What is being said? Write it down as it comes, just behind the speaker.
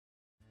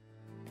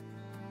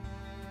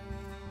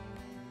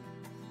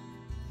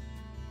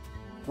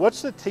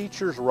What's the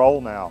teacher's role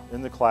now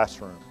in the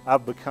classroom?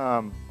 I've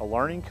become a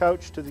learning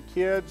coach to the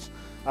kids.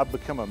 I've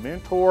become a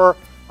mentor.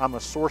 I'm a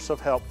source of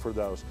help for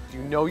those. You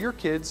know your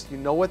kids, you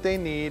know what they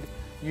need,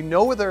 you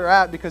know where they're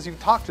at because you've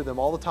talked to them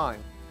all the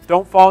time.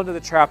 Don't fall into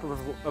the trap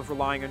of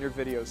relying on your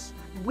videos.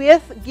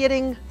 With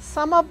getting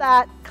some of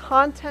that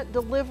content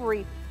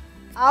delivery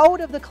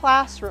out of the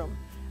classroom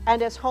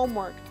and as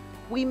homework,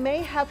 we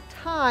may have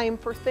time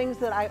for things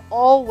that I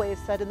always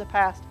said in the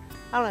past,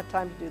 I don't have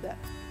time to do that.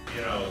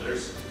 You know,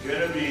 there's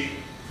going to be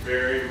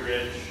very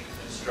rich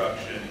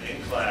instruction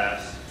in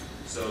class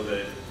so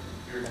that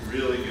you're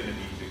really going to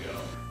need to go.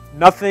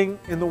 Nothing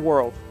in the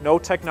world, no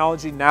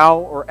technology now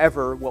or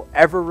ever, will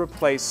ever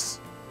replace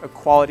a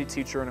quality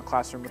teacher in a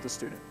classroom with a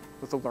student,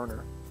 with a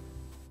learner.